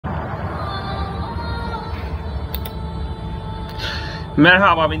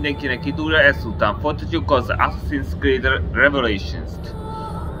Merhaba mindenkinek kitúra, ezután folytatjuk az Assassin's Creed Revelations-t.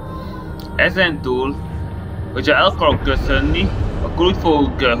 Ezentúl, hogyha el akarok köszönni, akkor úgy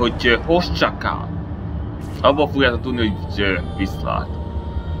fogok, hogy Hosszakál. Abban fogjátok tudni, hogy viszlát.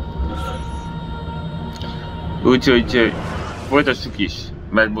 Úgyhogy folytassuk is,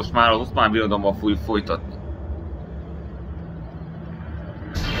 mert most már az Oszmán birodalomban fogjuk folytatni.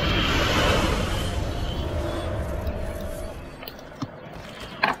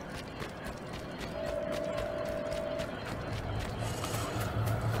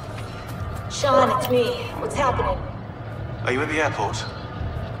 Sean, it's me. What's happening? Are you at the airport?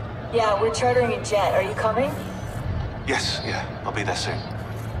 Yeah, we're chartering a jet. Are you coming? Yes, yeah. I'll be there soon.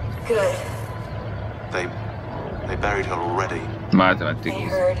 Good. They buried her already. I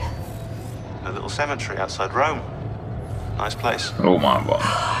heard. A little cemetery outside Rome. Nice place. Rómában.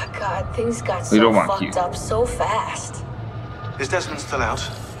 God, things got so fucked up so fast. Is Desmond still out?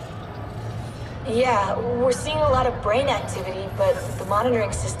 Yeah, we're seeing a lot of brain activity, but the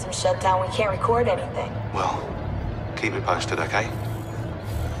monitoring system shut down. We can't record anything. Well, keep me posted, okay?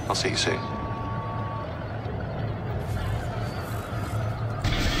 I'll see you soon.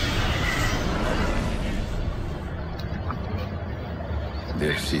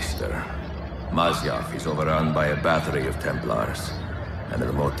 Dear sister, Masyaf is overrun by a battery of Templars, and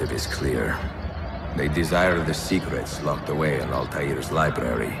their motive is clear. They desire the secrets locked away in Altair's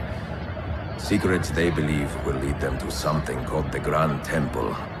library. Secrets they believe will lead them to something called the Grand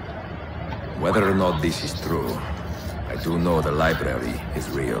Temple. Whether or not this is true, I do know the library is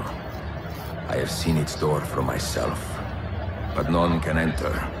real. I have seen its door for myself, but none can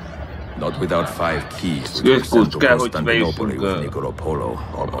enter. Not without 5 keys which were sent to Constantinople with Niccolo Polo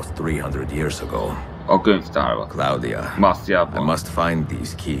almost 300 years ago. Claudia, I must find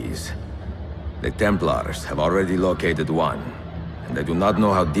these keys. The Templars have already located one, and I do not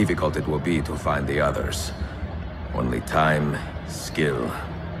know how difficult it will be to find the others. Only time, skill,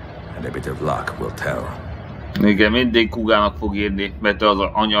 and a bit of luck will tell. Igen, mindig Kugának fog írni, mert az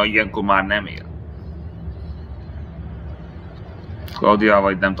anya ilyenkor már nem él.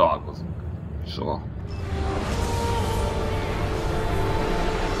 Claudiával nem találkozunk. Soha.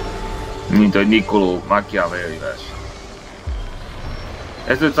 Mint hogy Niccolò Machiavellivel.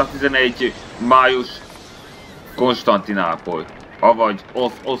 1511. május Konstantinápoly, avagy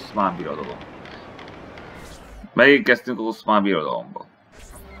Oszmán birodalom. Megérkeztünk az Oszmán birodalomba.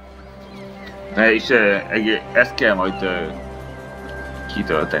 És ezt kell majd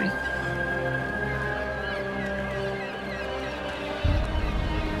kitölteni.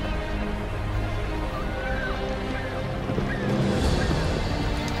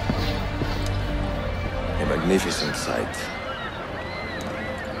 A magnificent sight.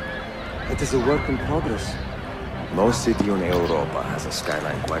 It is a work in progress. No city in Europa has a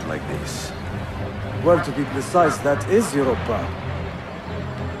skyline quite like this. Well, to be precise, that is Europa.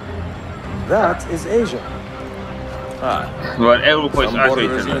 That is Asia. Well, Europa is some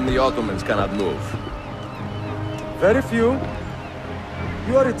borders even the Ottomans cannot move. Very few.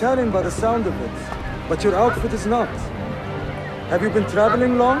 You are Italian by the sound of it, but your outfit is not. Have you been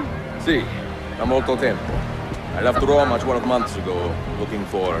traveling long? Sì, da molto tempo. I left Rome 12 months ago, looking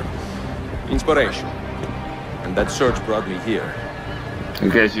for inspiration. And that search brought me here.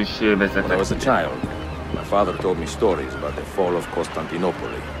 When I was a child, my father told me stories about the fall of Constantinople.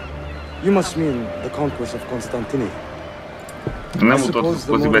 You must mean the conquest of Constantinople. I suppose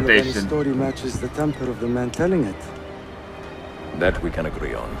the moral of any story matches the temper of the man telling it. That we can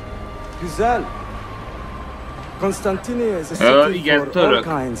agree on. Güzel. Constantinople is a city for all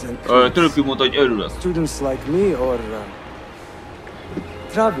kinds and creeds. Students like me or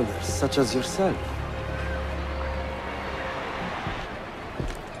travelers such as yourself.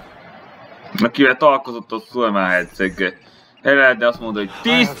 Akivel találkozott a Szulajmán herceg. El lehetne azt mondani, hogy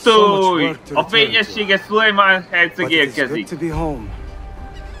tisztulj! A fényességes Szulajmán herceg érkezik!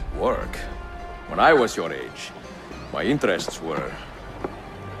 Work? When I was your age, my interests were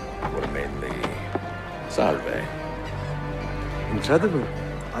mainly salve. Incredible.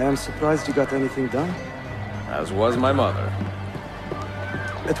 I am surprised you got anything done. As was my mother.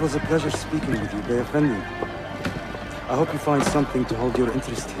 It was a pleasure speaking with you, Beyefendi. I hope you find something to hold your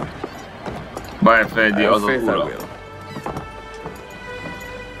interest here. Beyefendi az az ura.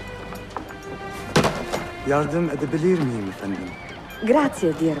 Yardım edebilir miyim efendim?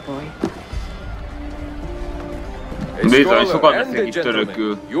 Grazie, dear boy. Bizony, sokat beszél itt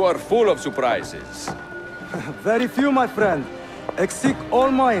törökül. You are full of surprises. Very few, my friend. Eksik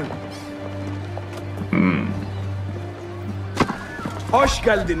olmayın. Hoş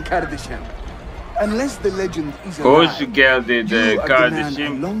geldin kardeşim. Unless the legend is Hoş alive, geldin you are the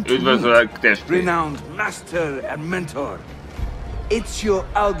kardeşim. man I long to Üdvözlök meet. testvér. Renowned master and mentor. Ezio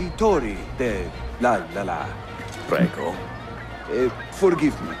Auditore de la. Prego.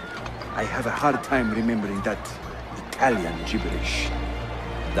 Forgive me. I have a hard time remembering that Italian gibberish.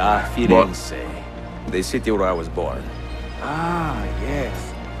 Da Firenze. The city where I was born. Ah,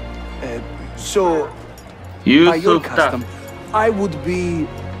 yes. So, by your Yusuf da. custom, I would be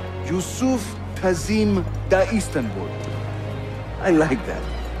Yusuf Kazim da Istanbul. I like that.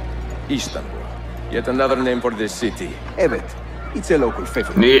 Istanbul. Yet another name for this city. Evet, it's a local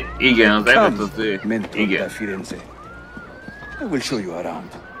favorite. Igen, az evet az ő. Mentor da Igen. Firenze. I will show you around.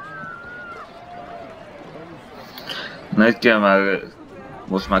 Na itt kell már,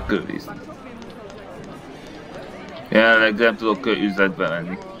 most már kővízni. Jelenleg nem tudok üzletbe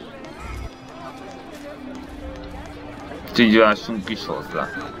menni. Úgyhogy vássunk is hozzá.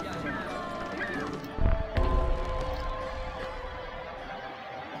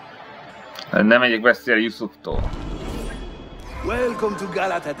 Nem megyek beszélni Yusuftól. Welcome to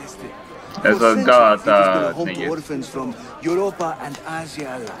Galata district. Ez For a centuries, Galata it has been a home to negyed. orphans from Europa and Asia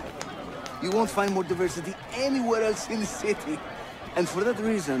alike. You won't find more diversity anywhere else in the city. And for that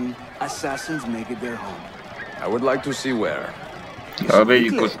reason, assassins make it their home. I would like to see where. A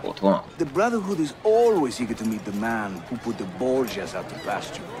végigos otthona. The Brotherhood is always eager to meet the man who put the Borgias out to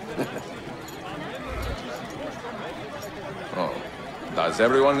pasture. Oh. Does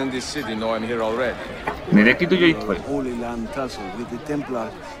everyone in this city know I'm here already? Mindenki tudja, itt Your vagy. Holy Land tussle with the Templar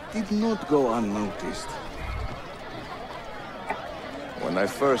did not go unnoticed. When I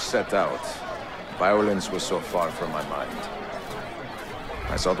first set out, violence was so far from my mind.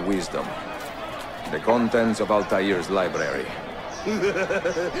 I sought wisdom. The contents of Altair's library.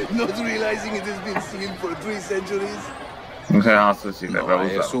 Not realizing it has been sealed for 3 centuries? Azt hiszi, de No, I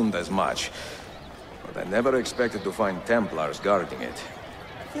behúzza. assumed as much. But I never expected to find Templars guarding it.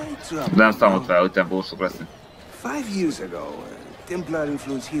 Very troubled. Nem számolt fel, hogy tempósok lesznek. 5 years ago, Templar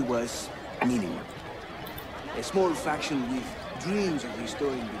influence here was minimal. A small faction with dreams of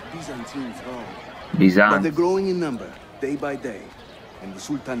restoring the Byzantine throne. But Bizánc. they're growing in number, day by day. And the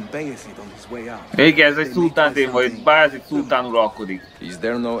Sultan Bayezid on his way out. Igen, ez egy szultán téma, hogy Bayezid szultán uralkodik. Is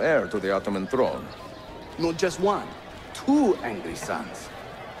there no heir to the Ottoman throne? Not just one, 2 angry sons.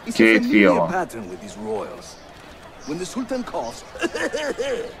 It's a Két fia familiar van. pattern with these royals. When the Sultan calls,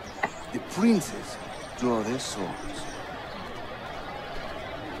 the princes draw their swords.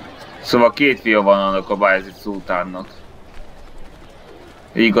 Szóval 2 fia van annak a Bayezid szultánnak.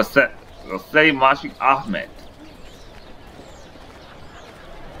 Így a szerint másik Ahmed.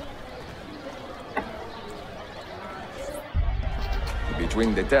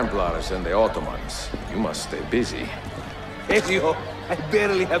 Between the Templars and the Ottomans, you must stay busy. Ezio, I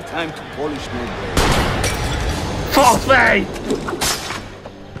barely have time to polish my blade. Fasz fej!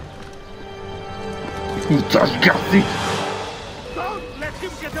 Utas gaszi! Don't let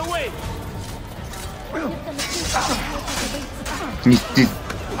him get away! Nincs Leave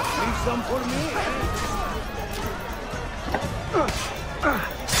some for me,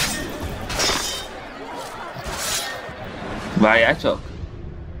 Várjál csak!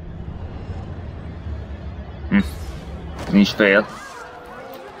 Nincs fél.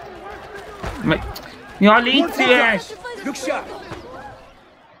 Ja, légy szíves! Look sharp!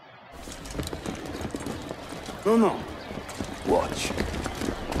 No. Watch.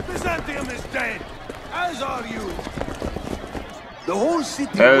 Byzantium is dead, as are you. The whole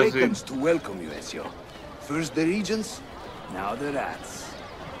city awakens to welcome you, Ezio. First the regents, now the rats.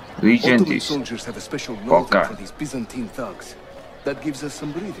 Regent Ottoman is. soldiers have a special Okay. loathing for these Byzantine thugs. That gives us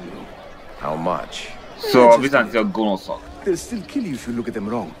some breathing room. How much? Szóval a bizánciak gonoszak. They'll still kill you if you look at them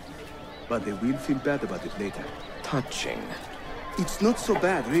wrong. But they will feel bad about it later. Touching. It's not so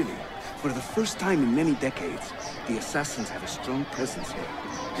bad, really. For the first time in many decades, the assassins have a strong presence here.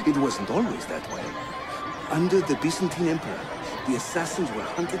 It wasn't always that way. Under the Byzantine Emperor, the assassins were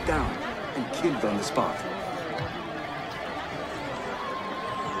hunted down and killed on the spot.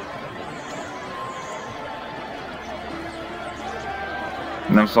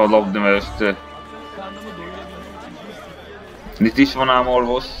 Nem szabad lopni, mert ezt... Itt is van ám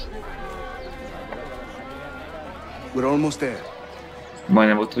orvos. We're almost there.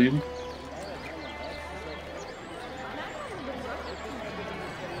 Majdnem ott vagyunk.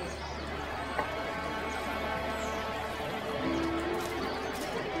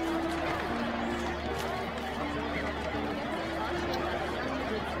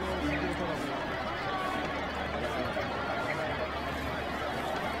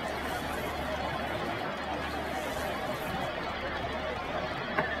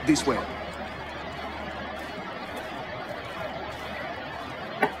 This way.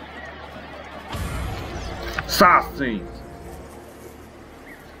 100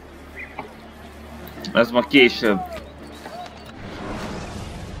 ez ma később.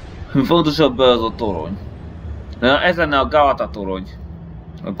 Fontosabb az a torony. Ez lenne a Galata torony.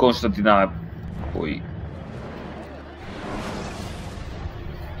 A Konstantinápolyi.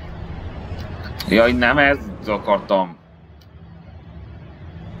 Jaj, nem ezt akartam.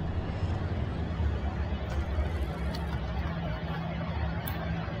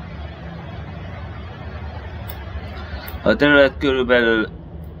 A terület körülbelül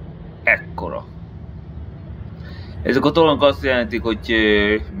ekkora. Ezek a toronyok azt jelentik, hogy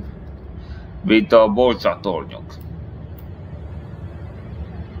mint a Bolcsák tornyok.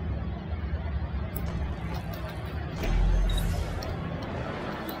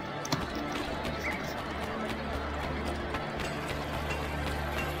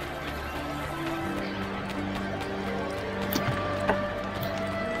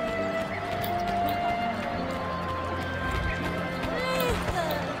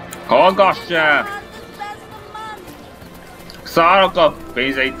 Hallgassál! Szárok a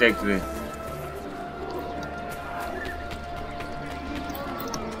pénzeitekre!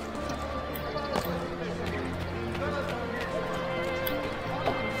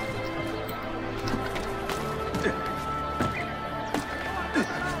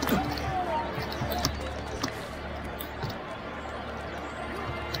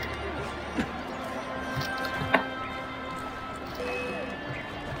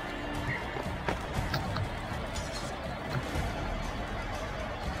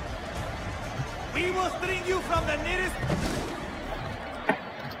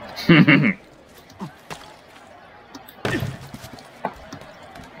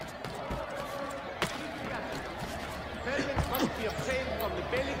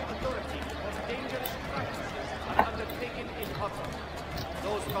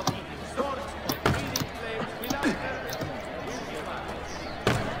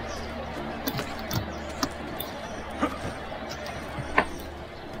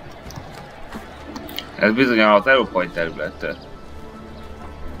 Ez bizonyan az európai terület.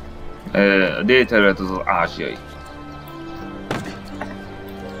 A déli terület az az ázsiai.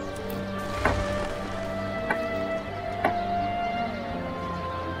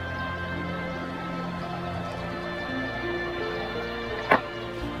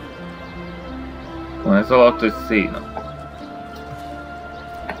 Van ez alatt, hogy széna.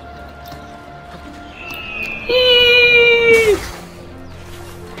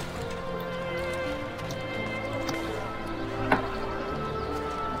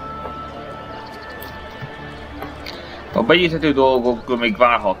 A begyűjthető dolgok még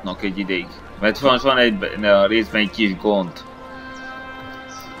várhatnak egy ideig, mert van egy a részben egy kis gond.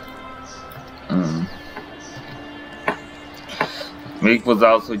 Méghozzá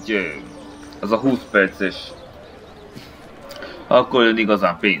az, hogy az a 20 perces, akkor jön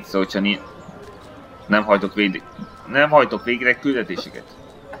igazán pénz, hogyha nem hajtok végre küldetéseket.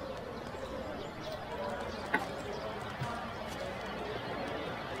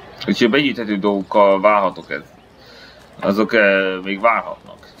 Úgyhogy begyűjthető dolgokkal várhatok ez. Azok még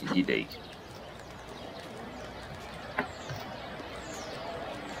várhatnak egy ideig.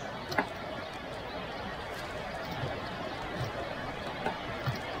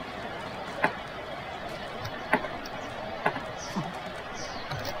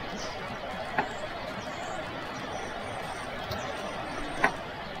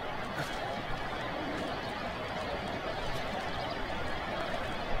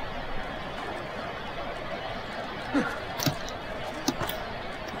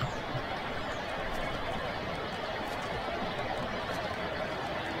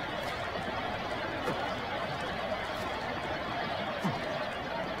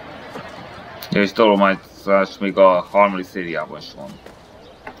 És tolományzás még a harmadik szériában is van.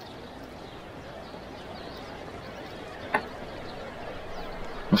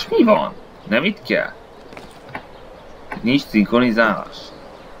 Most mi van? Nem itt kell? Nincs szinkronizálás.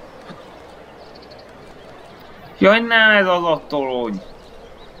 Jaj, nem, ez az a torony!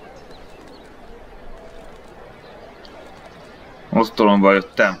 Osztolomba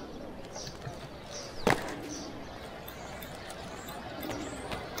jöttem.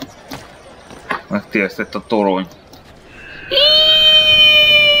 Megtérzett a torony.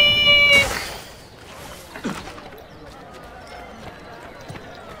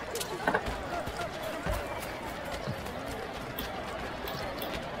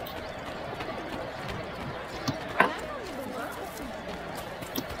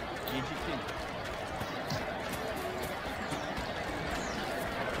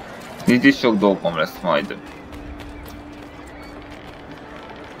 Itt is sok dolgom lesz majd.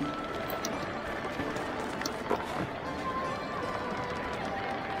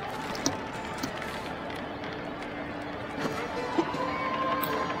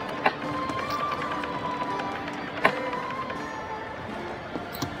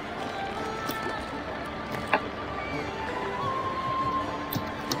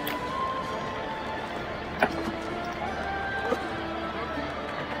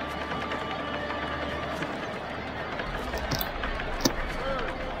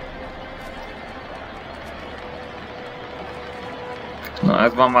 Na,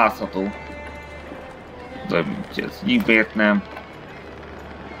 ez már mászható. De ez így miért nem?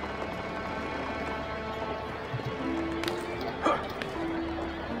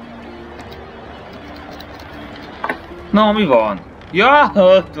 Na, mi van? Ja,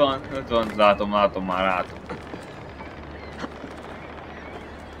 ott van, látom, már látom.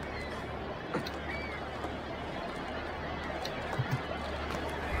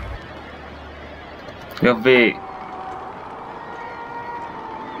 Ja, V.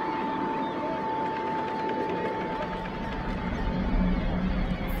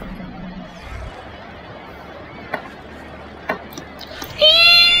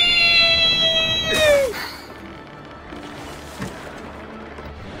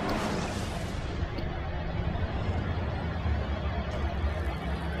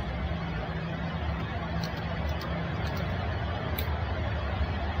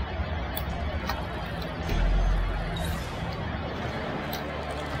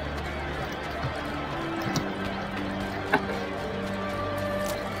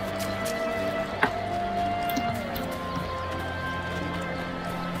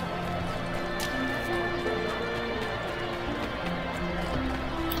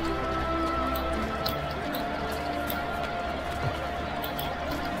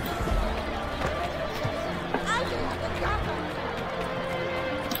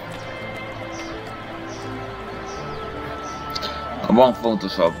 Van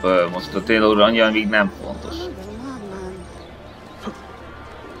fontosabb, most a Taylor annyira még nem fontos.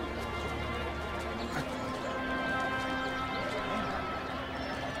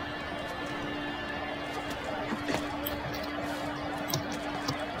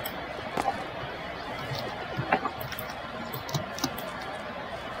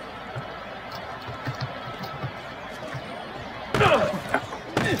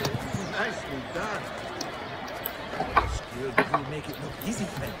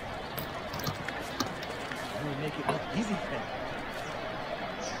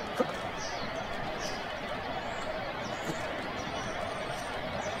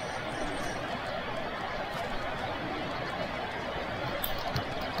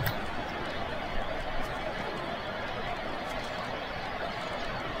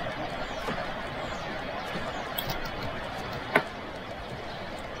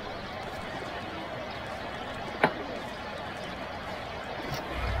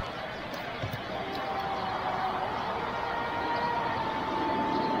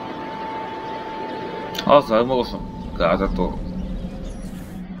 Azzal magasan gázatol.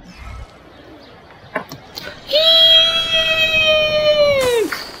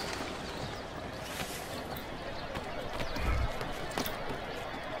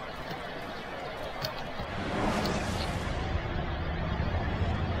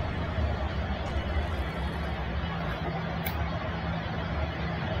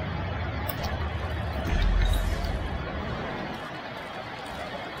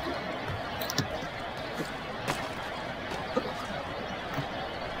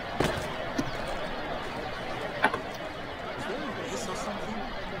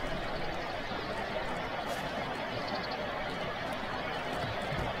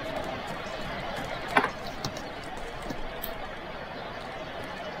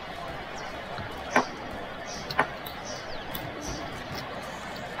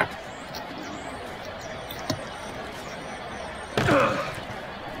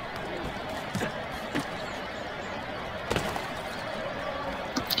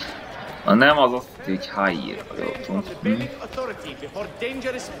 Nem az azt, hogy high-ír.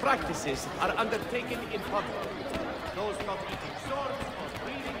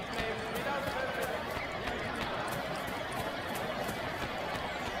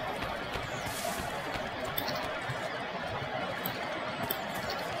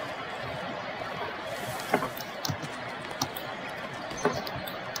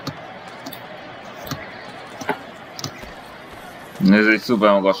 Ez egy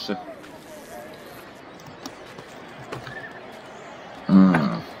szuper magas.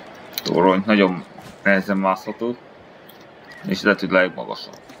 Torony nagyon nehezen mászható, és lehet, hogy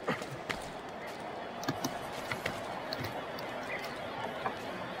legmagasabb.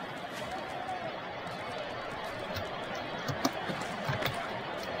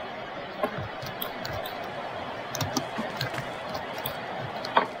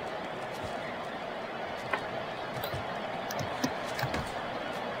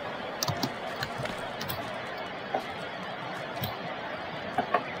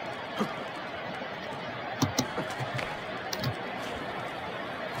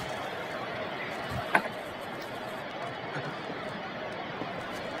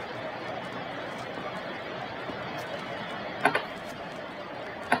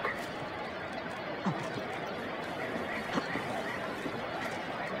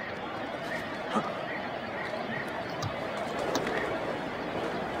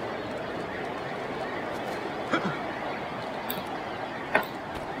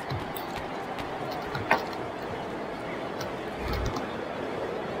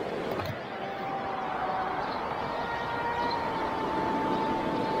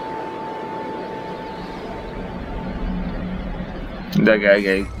 De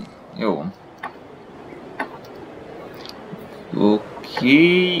Gergely, jó.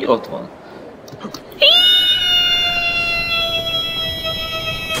 Oké, ott van.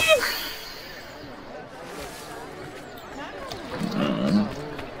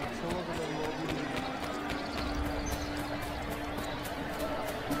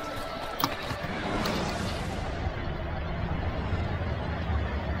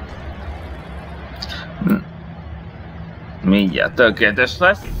 Mindjárt tökéletes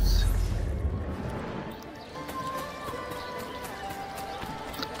lesz.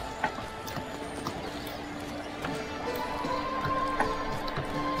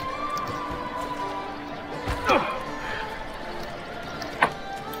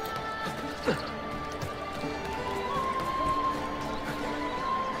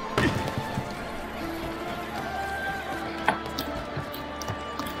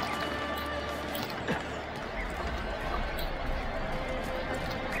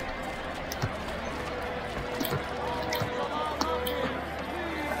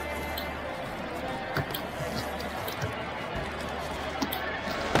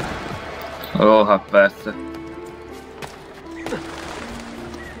 Ó, hát persze.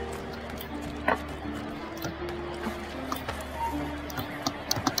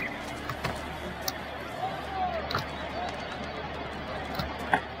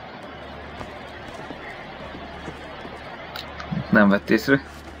 Nem vett észre.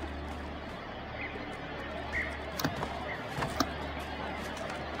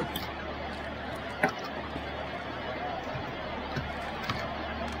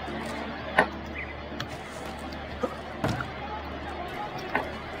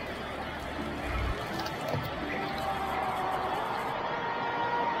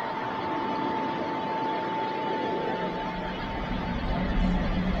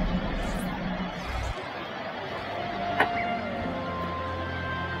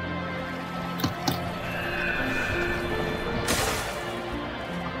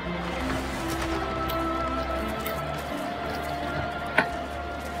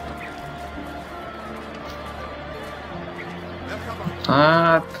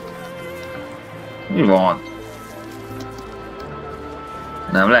 Hát... mi van?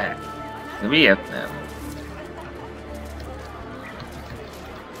 Nem lehet. De miért nem?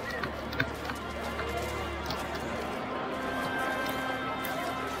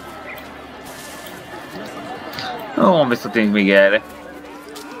 Ó, visszatérünk még erre.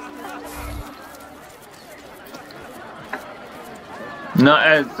 Na,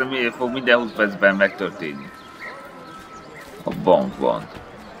 ez miért fog minden 20 percben megtörténni? A bankban.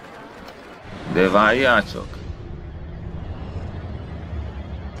 De várjál csak.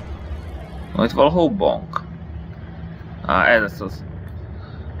 Itt valahol bank. Á, ez lesz az.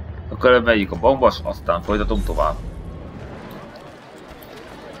 Akkor megyünk a bankba, aztán folytatom tovább.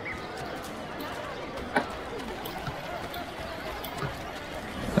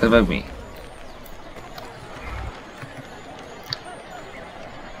 Ez meg mi?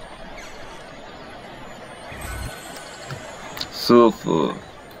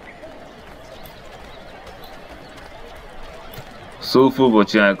 Sulfurból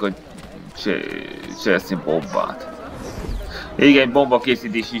csináljuk a cseresznyé bombát. Igen, bomba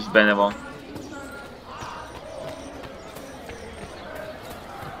készítés is benne van.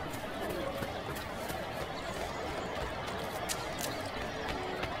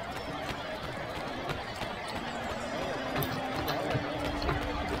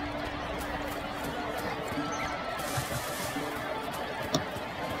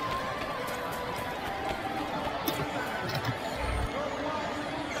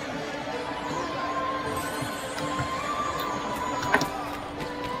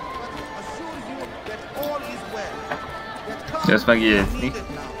 Ezt megjegyezni.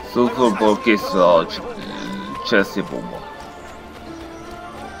 Sulfurból készül a cseresznyé bomba.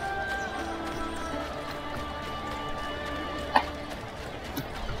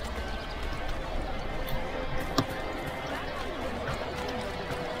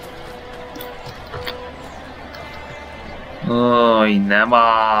 Aj, nem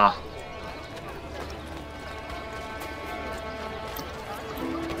áll!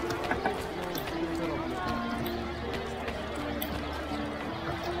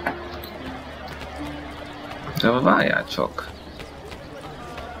 De várjál csak.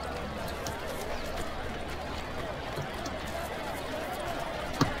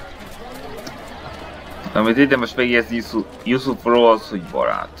 Amit érdemes megjegyezni Yusufról az, hogy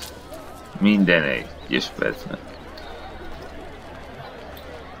barát. Minden egyes percben.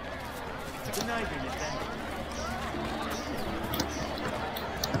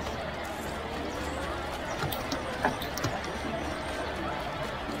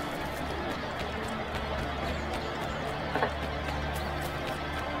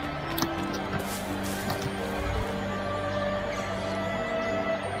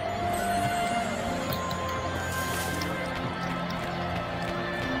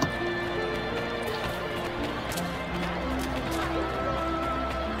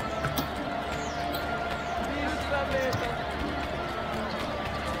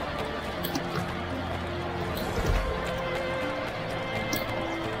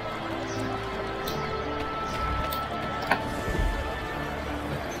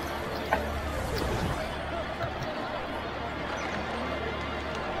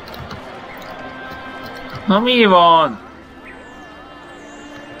 Na mi van?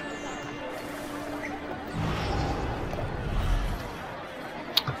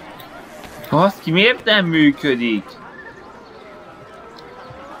 Baszki, miért nem működik?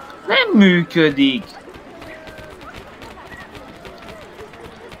 Nem működik.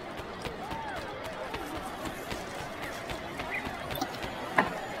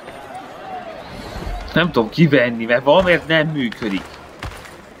 Nem tudom kivenni, mert valamiért nem működik.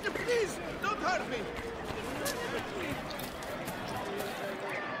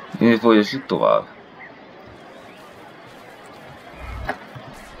 Én folyosít tovább.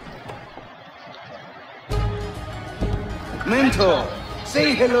 Mentor,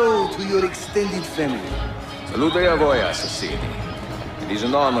 say hello to your extended family. Salute a voi, assassini. It is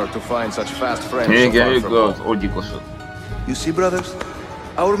an honor to find such fast friends so Igen, far ők from az home. orgyikosok. You see, brothers?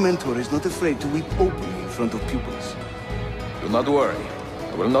 Our mentor is not afraid to weep openly in front of pupils. Do not worry.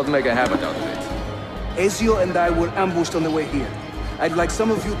 I will not make a habit out of it. Ezio and I were ambushed on the way here. I'd like some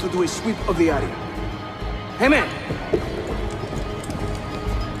of you to do a sweep of the area. Hey, man!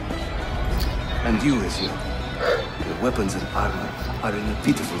 And you, Ezio. Your weapons and armor are in a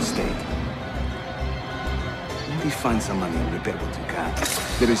pitiful state. Maybe find some money and repair what you can.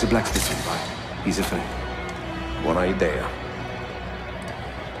 There is a blacksmith nearby. He's a friend. Buona idea.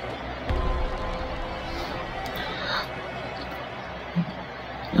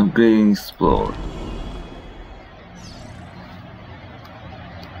 Upgrading explore.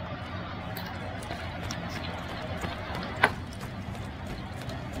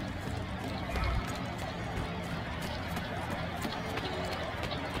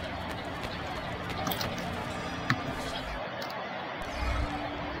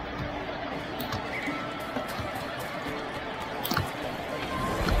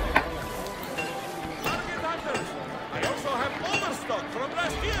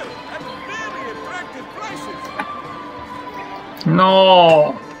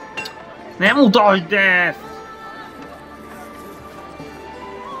 No! Nem mutasd ezt!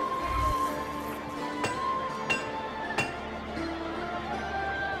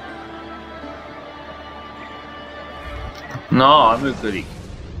 Na, működik.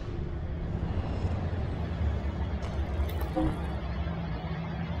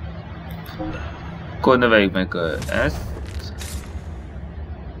 Akkor növeljük meg ezt.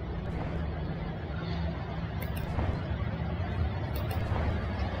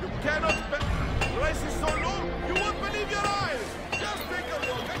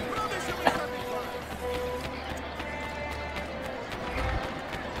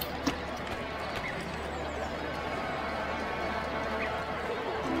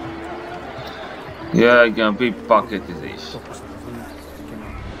 Ja, igen, pickpocketizés.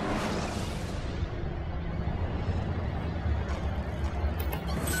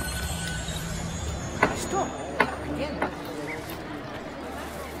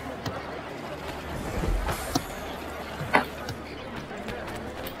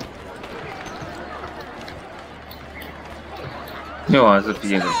 Jó, ez a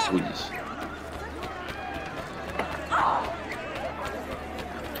figyelj, úgyis.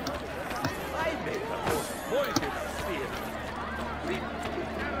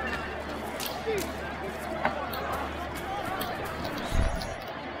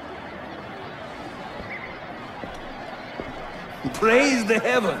 Praise the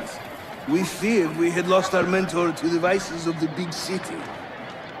heavens! We feared we had lost our mentor to the vices of the big city.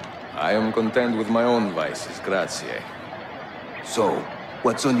 I am content with my own vices, grazie. So,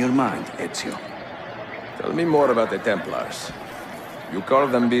 what's on your mind, Ezio? Tell me more about the Templars. You call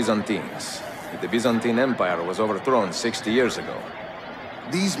them Byzantines. The Byzantine Empire was overthrown 60 years ago.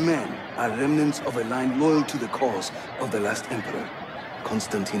 These men are remnants of a line loyal to the cause of the last emperor,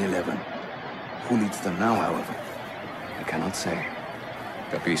 Constantine XI. Who leads them now, however? I cannot say.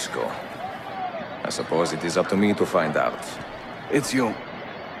 Capisco. I suppose it is up to me to find out. Ezio,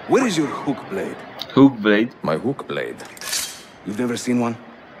 where is your hook blade? Hook blade? My hook blade. You've never seen one?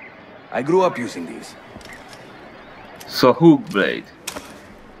 I grew up using these. So hook blade.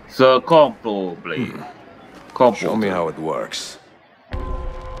 So combo blade. Combo. Show me how it works.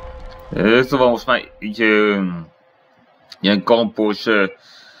 Szóval most már így ilyen kampós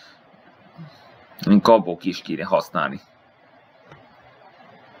kabok is kéne használni.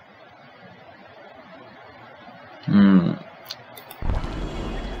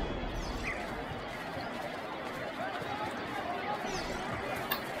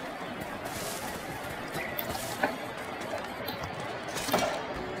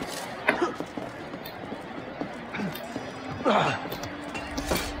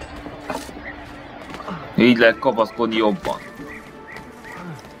 Így lehet kapaszkodni jobban.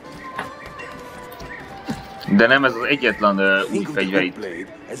 De nem ez az egyetlen új fegyver itt.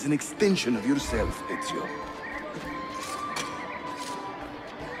 As an extension of yourself, Ezio.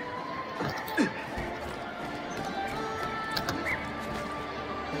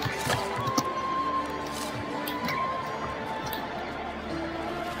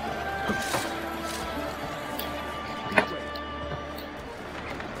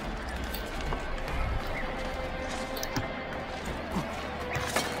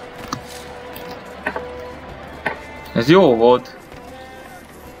 Ez jó volt.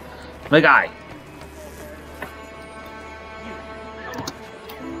 Megállj!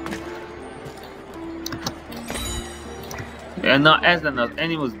 Na ez lenne az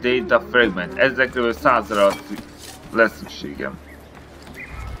Animus Data Fragment. Ezekről 100-ra lesz szükségem.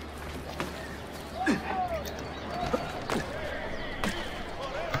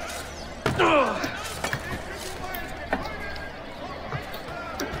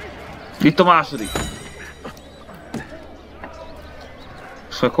 Itt a második.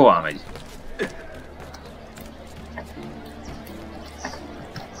 És akkor hová megy?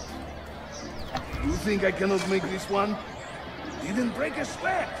 You think I cannot make this one? Didn't break a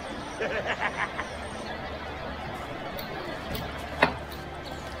sweat.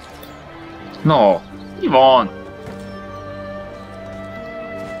 No, mi van?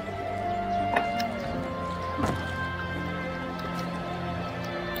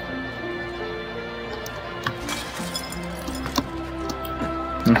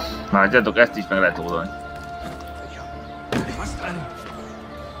 Látjátok, ezt is meg lehet oldani.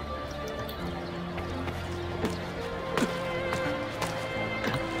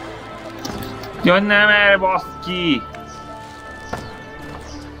 Jaj, nem erre baszki!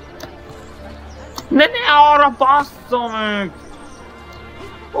 Ne arra basszom ők!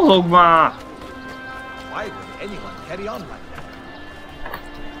 Mozog már! Why would anyone carry on like that?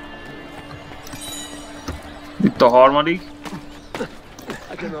 Itt a harmadik.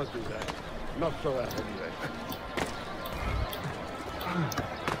 I cannot do that. Not so anyway.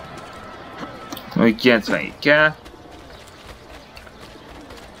 Még 97 kell.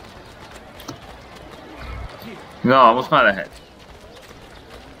 Na, most már lehet.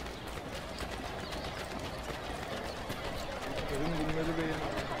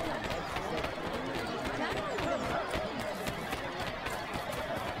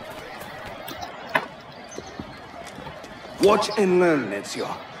 Watch and learn, Ezio.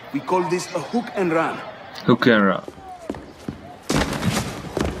 We call this a hook and run. Hook and run.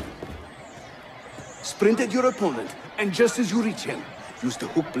 Sprint at your opponent, and just as you reach him, use the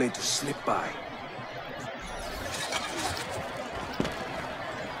hook blade to slip by.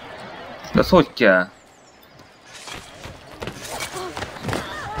 De az hogy kell?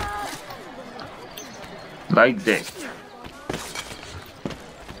 Like this.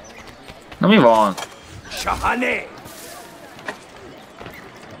 Na mi van? Shahane!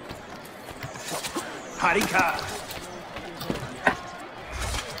 Harika!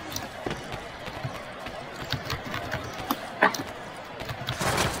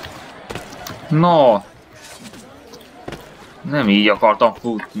 No! Nem így akartam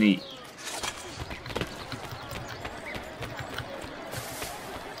futni.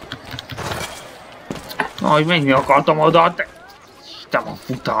 Hogy menni akartam oda, de... Istenem a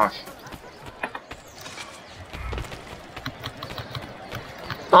futás.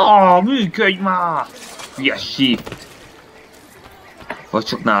 Működj már! Hülye shift. Vagy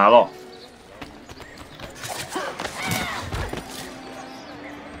csak nála?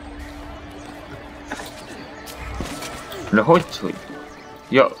 De hogy?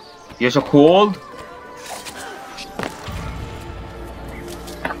 Ja, csak hold?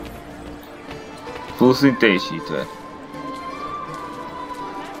 Full szint teljesítve.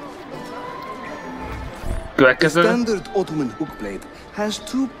 Következő. Standard Ottoman hook blade has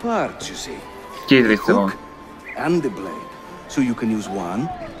two parts, you see. Két része van. And the blade, so you can use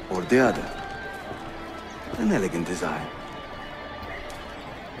one or the other. An elegant design.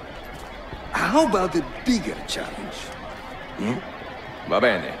 How about a bigger challenge? Va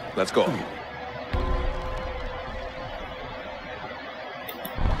bene, let's go.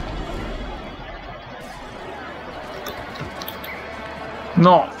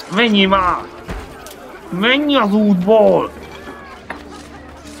 No, menjél már! Menj az útból!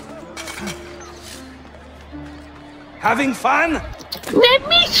 Having fun? Ne,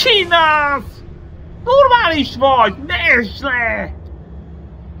 mit csinálsz? Normális vagy! Ne esd le!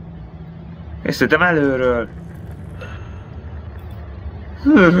 Ezt előről.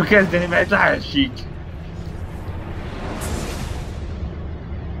 Előről kezdeni, mert leesik.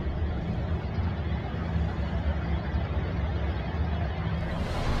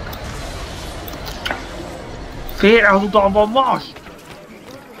 Félre az utamban most!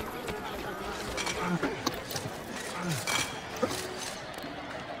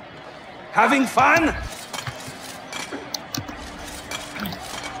 Having fun?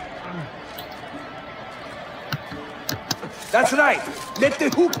 That's right. Let the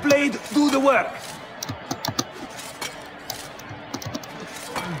hook blade do the work.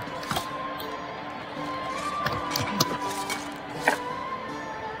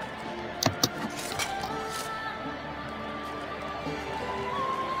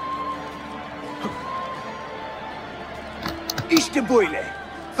 İşte böyle.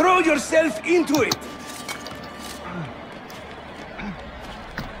 Throw yourself into it.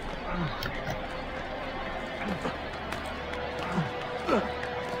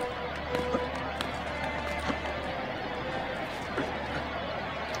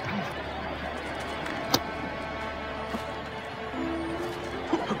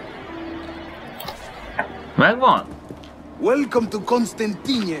 Megvan? Welcome to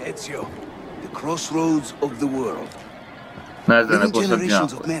Constantine, Ezio. The crossroads of the world. Many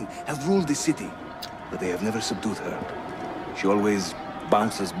generations of men have ruled the city, but they have never subdued her. She always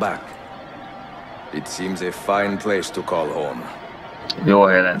bounces back. It seems a fine place to call home. Jó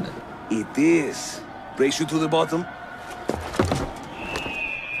hely lenne. It is. Race you to the bottom?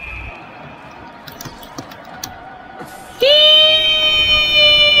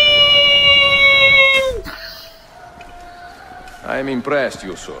 I'm impressed,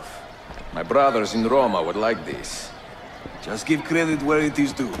 Yusuf. My brothers in Roma would like this. Just give credit where it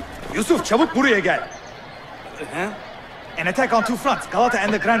is due. Yusuf, çabuk buraya gel. Huh? An attack on two fronts, Galata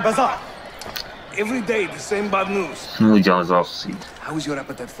and the Grand Bazaar. Every day the same bad news. Ugyanaz az szín. How is your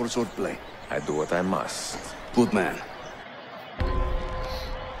appetite for swordplay? I do what I must. Good man.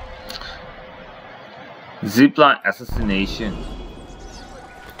 Zipline assassination.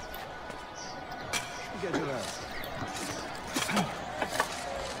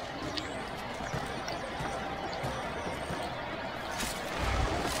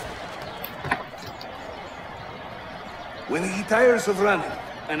 When he tires of running,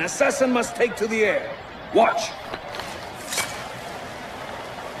 an assassin must take to the air. Watch.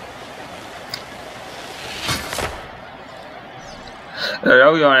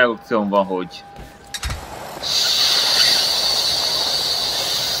 Olyan reakcióm van, hogy...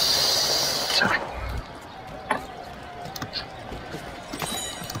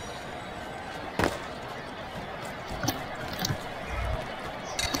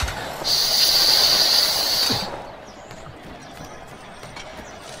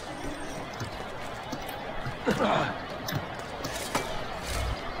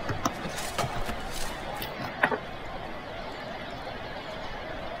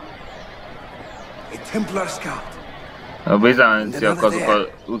 Templar scout. A bizánciak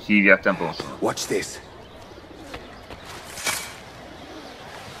azokat úgy hívják templomosnak. Watch this.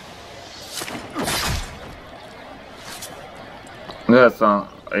 Mi az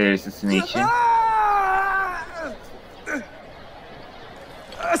a assassination?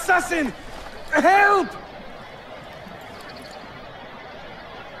 Assassin! Help!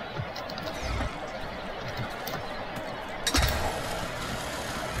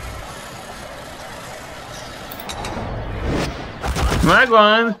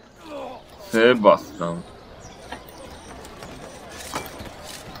 Megvan! Szép basztam.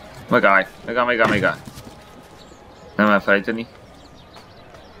 Megállj! Megállj! Nem elfelejteni.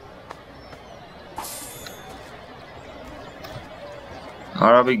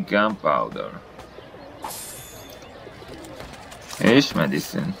 Arabic gunpowder. És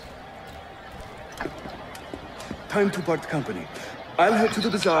medicine. Time to part company. I'll head to the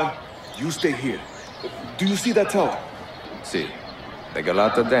bazaar. You stay here. Do you see that tower? See, the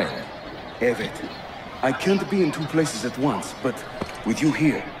Galata Den. Evet. I can't be in two places at once, but with you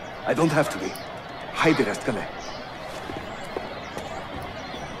here, I don't have to be. Haydi rastgele.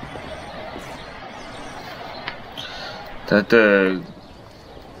 Tehát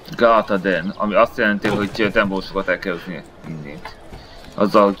Galata Den, ami azt jelenti, hogy templósokat el kell hozni innét.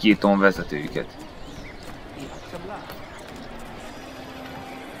 Azzal, hogy kiítom vezetőjüket.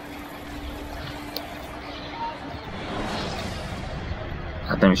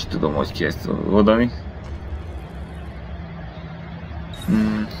 Hát nem is tudom, hogy ki ezt oldani.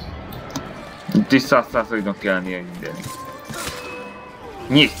 Itt is 100%-nak kell lennie mindenig.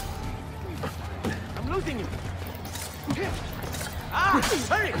 Nyit!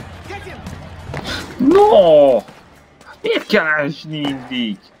 No! Miért kell esni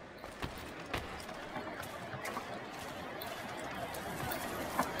mindig?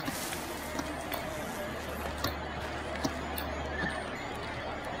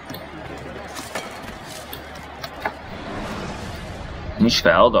 is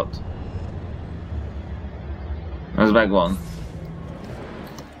feladat? Ez megvan.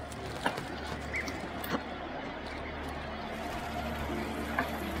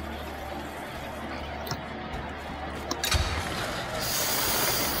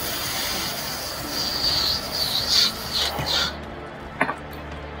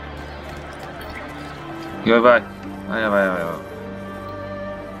 Jaj, várj! Várj.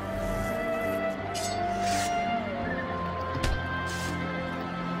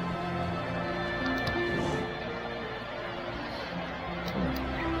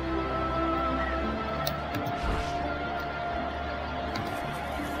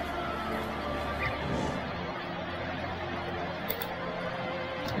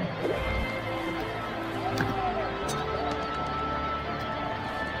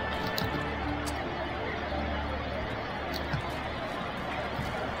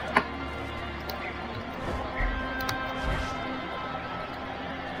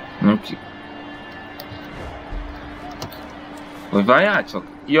 Hogy várjál csak?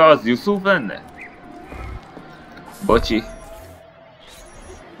 Ja, az Yusuf lenne? Bocsi.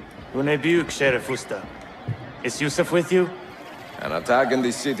 Bune büyük, Sheriff Usta. Is Yusuf with you? An attack in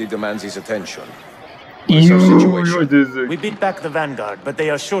this city demands his attention. What's our situation? We beat back the vanguard, but they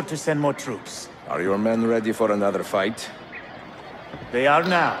are sure to send more troops. Are your men ready for another fight? They are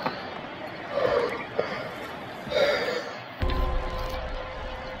now.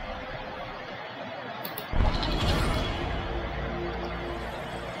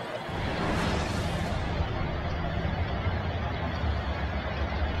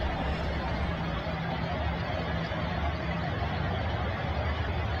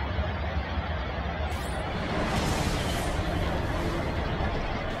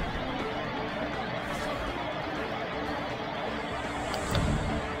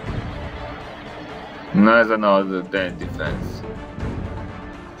 Na ezen az Dead Defense.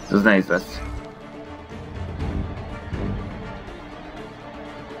 Ez nehéz lesz.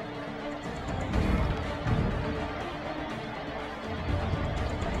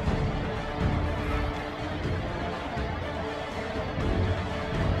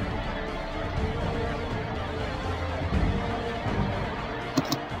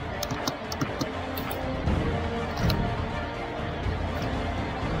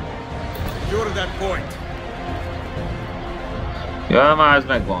 Ja, már ez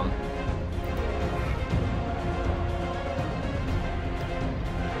megvan.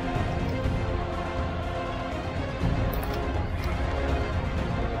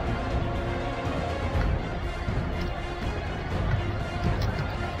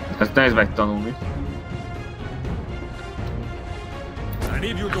 Ezt nehéz megtanulni. I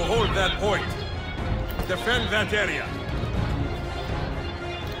need you to hold that point. Defend that area.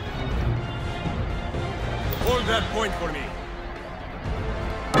 Hold that point for me.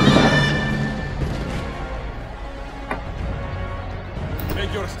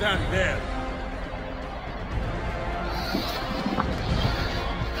 Make your stand there.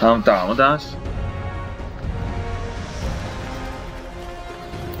 Nem támadás.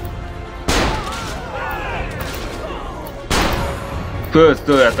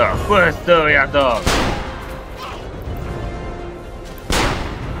 Pusztuljatok! Pusztuljatok!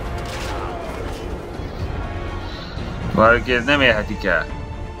 Valaki ez nem érhetik el.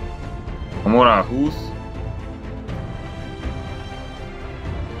 A morál 20.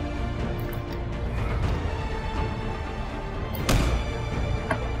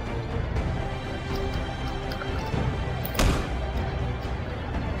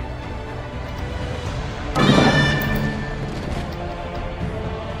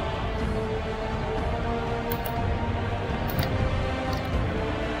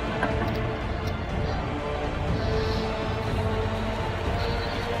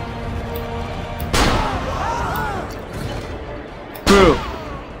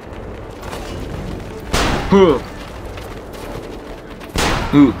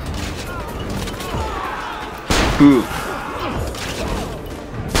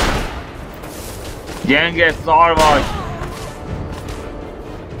 Gyenge szar vagy!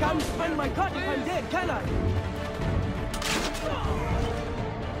 Can't spend my cut if I'm dead, can I?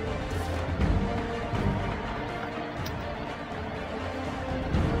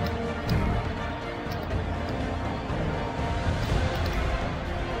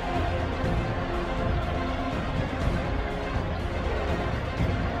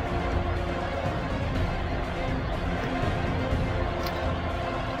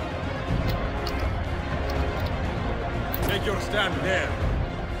 Make your stand there.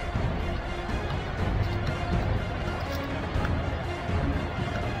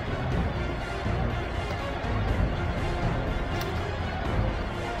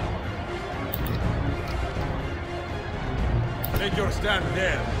 stand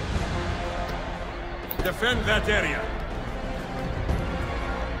there. Defend that area.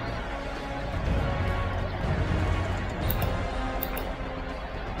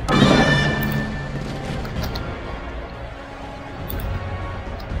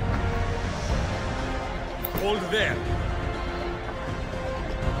 Hold there.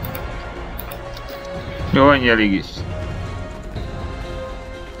 Jó, annyi elég is.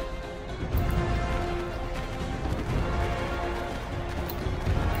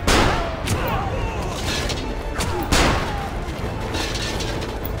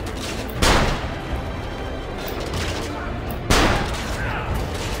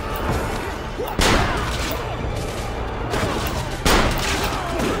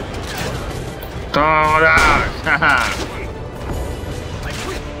 Támadás! Haha!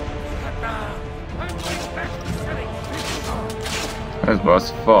 Ez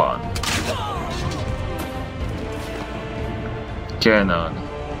basz fun. Cannon.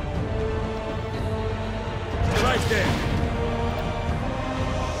 Right there.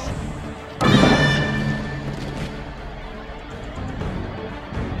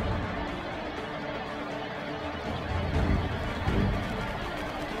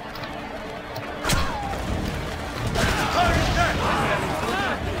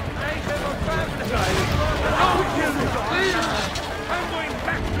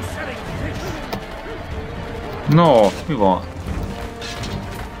 No, mi van?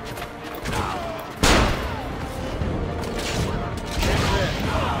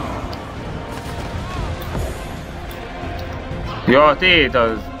 Ja, tét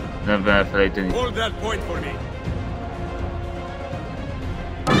az nem elfelejteni. Hold that point for me.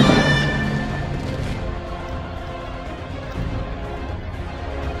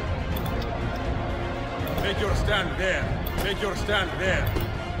 Make your stand there. Make your stand there.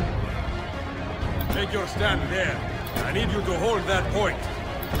 Make your stand there. I need you to hold that point.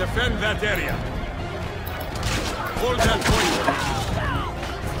 Defend that area. Hold that point.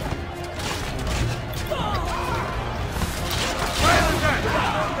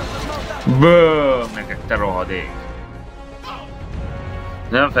 Bööööm, neked te rohadék.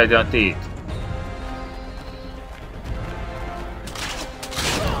 Nem fejti a tét.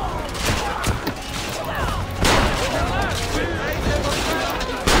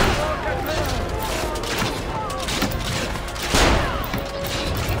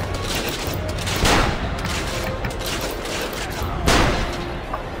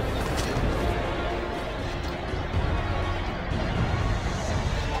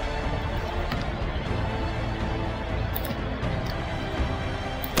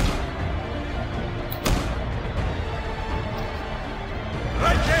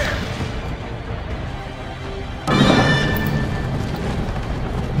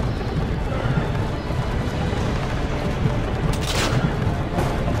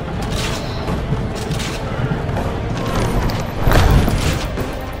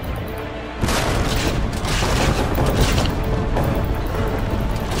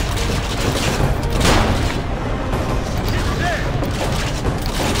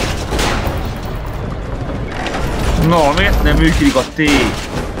 Na, miért nem működik a tét?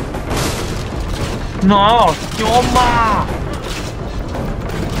 Na, nyom már!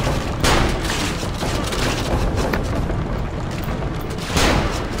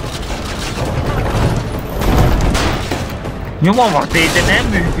 Nyomom a tét, de nem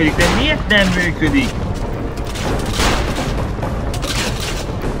működik, de miért nem működik?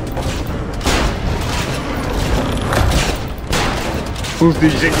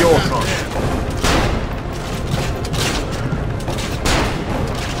 Pusztítsd gyorsan!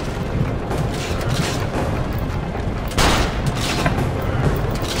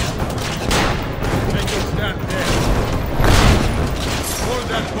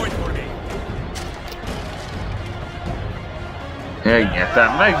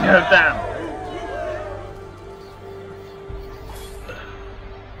 Megnyertem!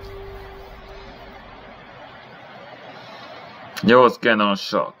 Jó, cannon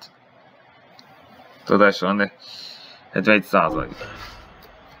shot. Tudás van, 71%.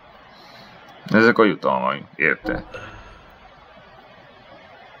 Ezek a jutalmaim, érte?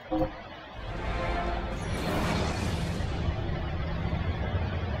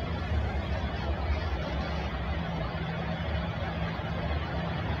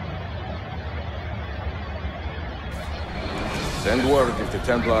 Send word if the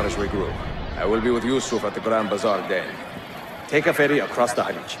Templars regroup. I will be with Yusuf at the Grand Bazaar then. Take a ferry across the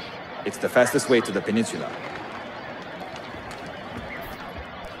Hajj. It's the fastest way to the peninsula.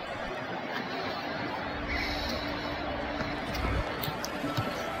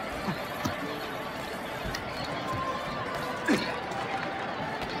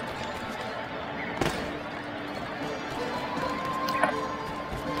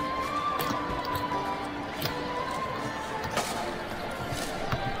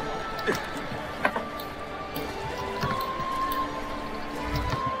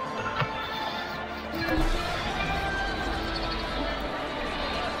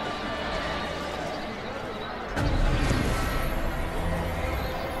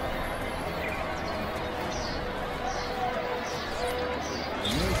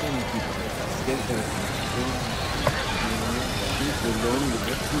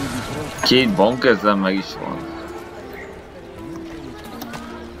 Két bank ezzel meg is van.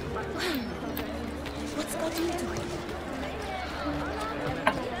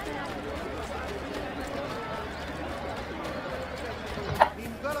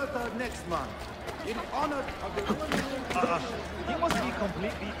 Next month, in honor of the You must be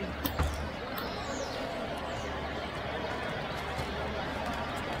completely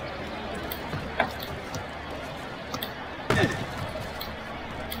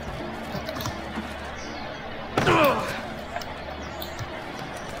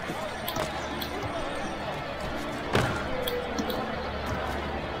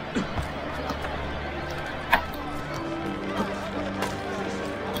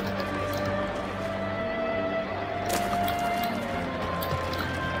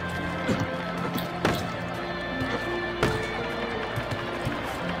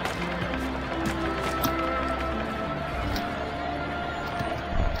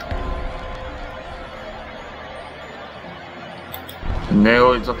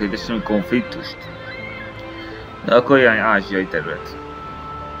Nehogy zaklétesünk konfliktust. De akkor ilyen ázsiai terület.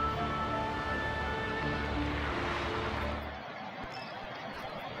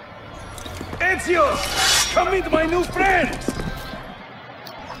 Ezio! Come meet my new friends!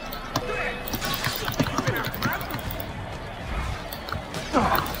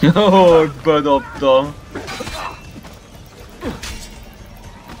 Jó, bedobtam.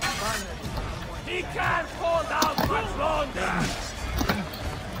 He can't hold out much longer!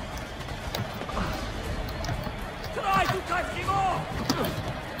 Try to cut him off!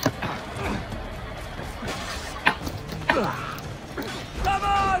 Come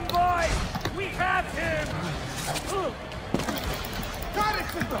on, boys! We have him!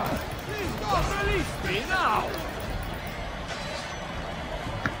 Please don't release me now!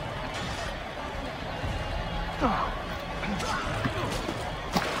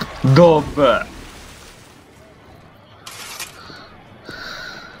 Dobbe!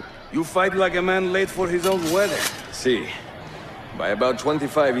 You fight like a man late for his own wedding. See, by about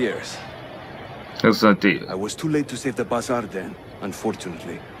 25 years. I was too late to save the bazaar then,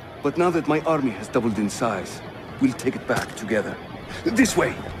 unfortunately. But now that my army has doubled in size, we'll take it back together. This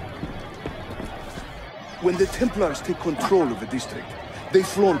way! When the Templars take control of a district, they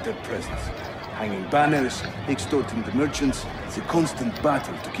flaunt their presence. Hanging banners, extorting the merchants, it's a constant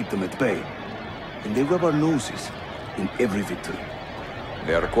battle to keep them at bay. And they rub our noses in every victory.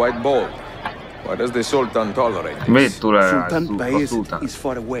 They are quite bold. Why does the Sultan tolerate this? Sultan Bayezid is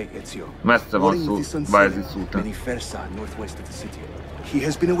far away, Ezio. Warring with the Sultan, many Fersa northwest of the city. He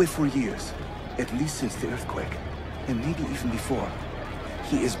has been away for years, at least since the earthquake, and maybe even before.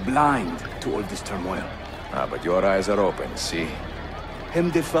 He is blind to all this turmoil. Ah, but your eyes are open, see? Hem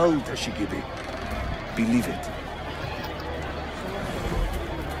de Faul, Tashigiri. Believe it.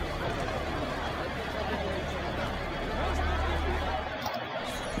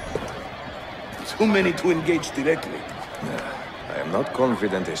 Too many to engage directly. I am not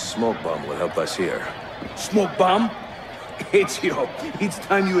confident a smoke bomb will help us here. Smoke bomb? Ezio, it's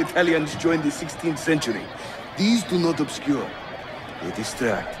time you Italians joined the 16th century. These do not obscure. They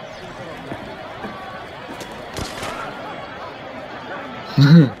distract.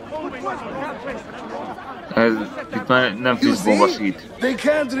 Ez itt már nem friss bombasít.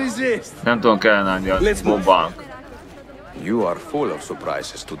 Nem tudom kellene a bombánk. You are full of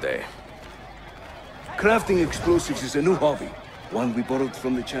surprises today. Crafting explosives is a new hobby. One we borrowed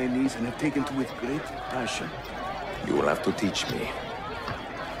from the Chinese and have taken to with great passion. You will have to teach me.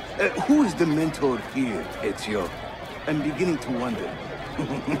 Who is the mentor here, Ezio? I'm beginning to wonder.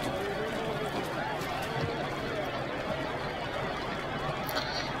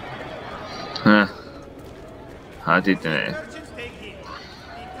 Hát itt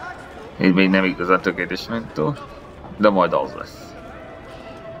még nem igazán tökéletes mentor, de majd az lesz.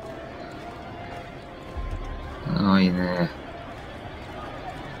 Aj ne.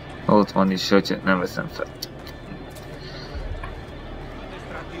 Ott van is, hogy nem veszem fel.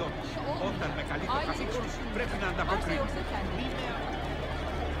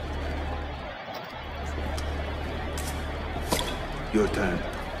 Your turn.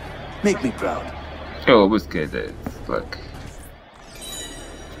 Make me proud. Jó, büszkéd, fuck.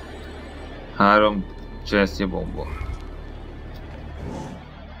 3 csesszje bomba.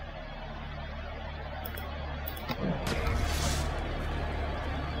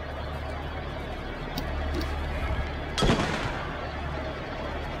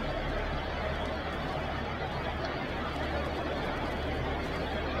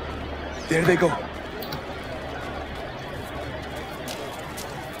 There they go.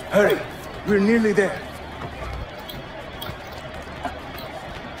 Hurry, we're nearly there.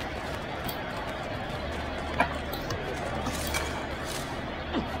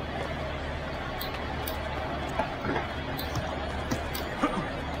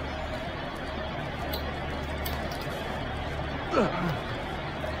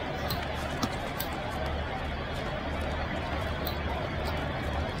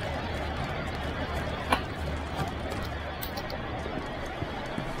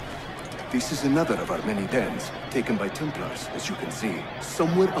 This is another of our many dens, taken by Templars, as you can see.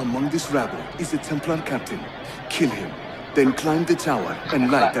 Somewhere among this rabble is a Templar captain. Kill him, then climb the tower and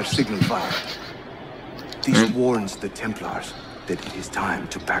light our signal fire. This warns the Templars that it is time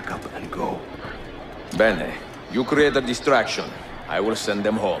to pack up and go. Bene, you create a distraction. I will send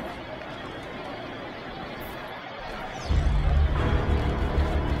them home.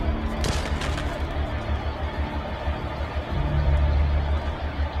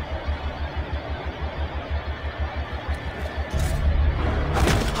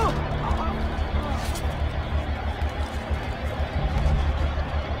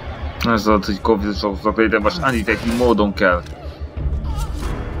 Ez az, hogy konfliktusok létre, most anti-technikai módon kell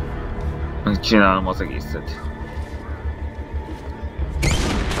megcsinálnom az egészet.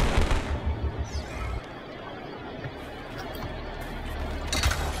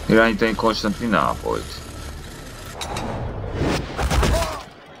 Irányítani Konstantinápolyt.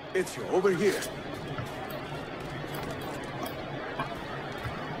 It's over here.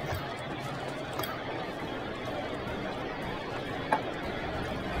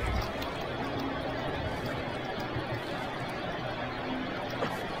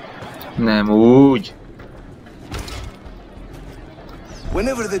 Nem úgy.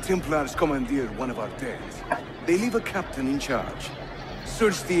 Whenever the Templars commandeer one of our dens, they leave a captain in charge.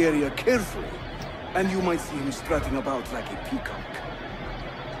 Search the area carefully, and you might see him strutting about like a peacock.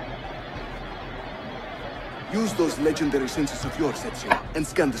 Use those legendary senses of yours, Ezio, and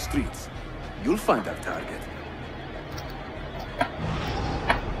scan the streets. You'll find our target.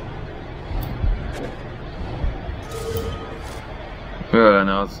 Jó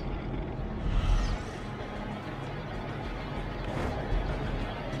lenne az.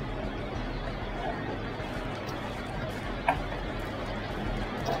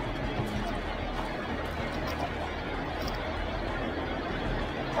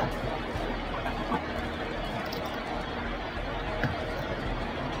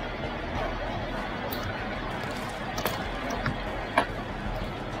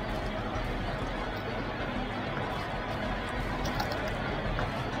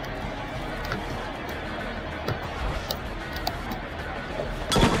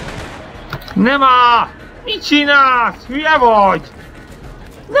 Nem áll! Mit csinálsz? Hülye vagy?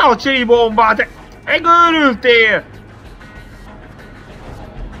 Ne a csili bombát! Te megőrültél!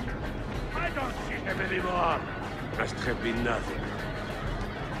 I don't see him anymore. Must have been nothing.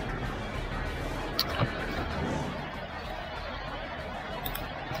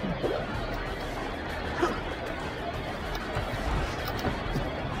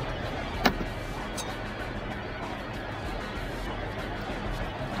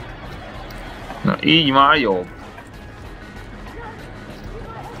 Na így már jobb.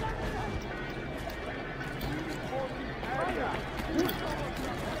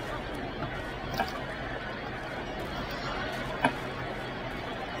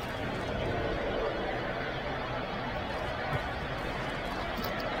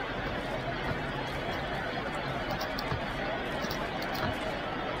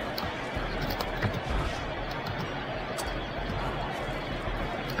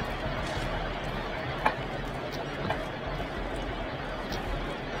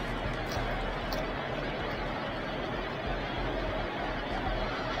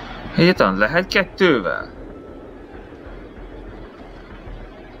 Egyáltalán lehet kettővel?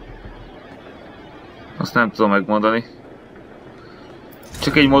 Azt nem tudom megmondani.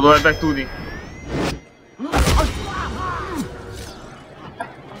 Csak egy módon lehet megtudni.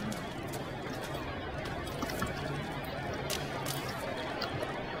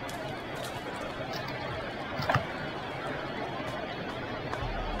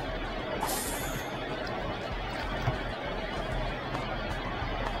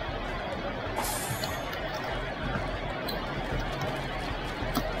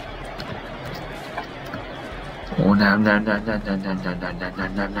 Ó,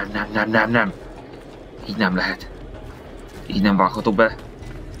 nem. Így nem lehet. Így nem vághatok be.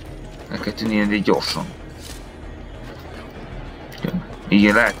 Meg kell tűnni ilyen gyorsan.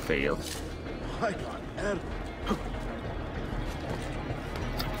 Igen, lehet fail.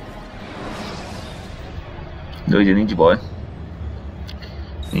 De ugye nincs baj.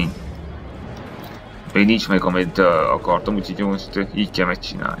 Még nincs meg, amit akartam, úgyhogy most így kell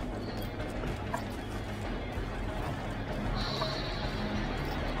megcsinálni.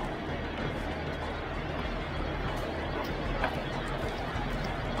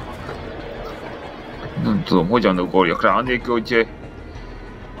 Nem tudom, hogyan ugoljak rá, annélkül, hogy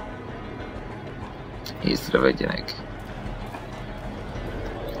észrevegyenek.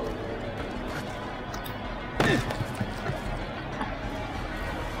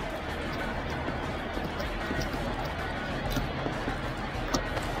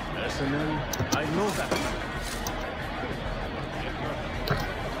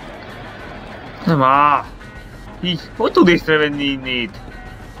 Nem áll! Így, hogy tud észrevenni innét?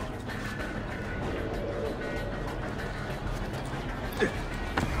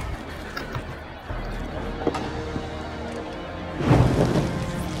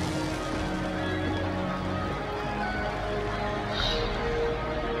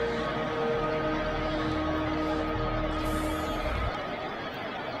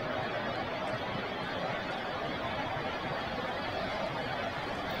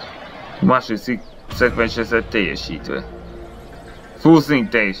 Második szekvens ezzel teljesítve. Full szint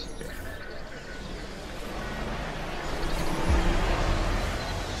teljesítve.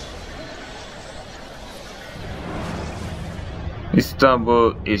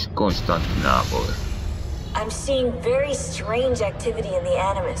 Isztambul és Konstantinából. I'm seeing very strange activity in the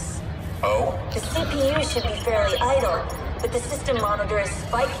Animus. Oh? The CPU should be fairly idle, but the system monitor is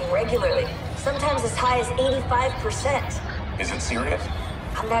spiking regularly, sometimes as high as 85%. Is it serious?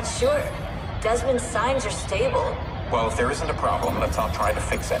 I'm not sure. Desmond's signs are stable. Well, if there isn't a problem, let's not try to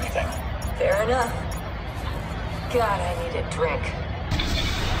fix anything. Fair enough. God, I need a drink.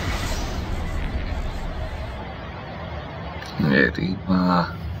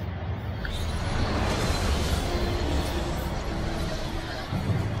 Nerima.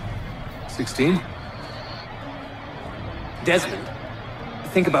 Desmond,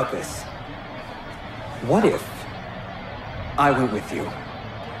 think about this. What if I went with you?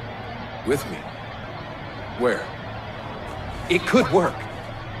 With me? Where? It could work.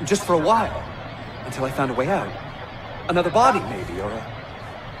 Just for a while. Until I found a way out. Another body, maybe, or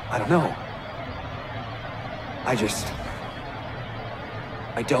I don't know. I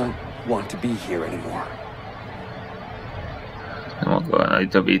don't want to be here anymore.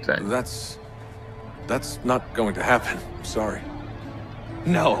 That's not going to happen. I'm sorry.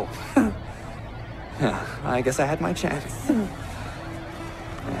 No. I guess I had my chance.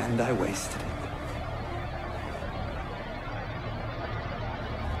 And I wasted it.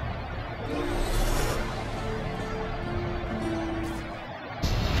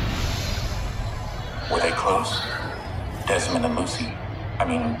 Were they close? Desmond and Lucy? I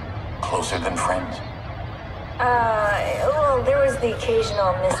mean, closer than friends? Well, there was the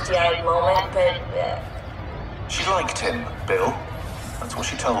occasional misty-eyed moment, but... She liked him, Bill. That's what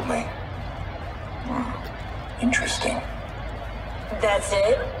she told me. Interesting. That's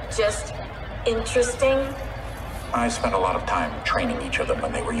it? Just interesting? I spent a lot of time training each of them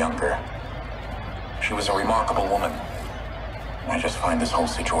when they were younger. She was a remarkable woman. I just find this whole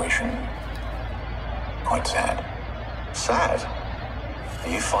situation quite sad. Sad? Are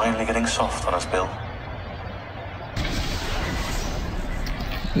you finally getting soft on us, Bill?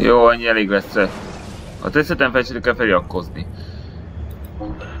 Jó, annyi elég lesz. A teszeten fel kell feliratkozni.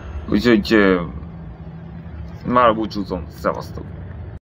 Úgyhogy már búcsúzom, szevasztok.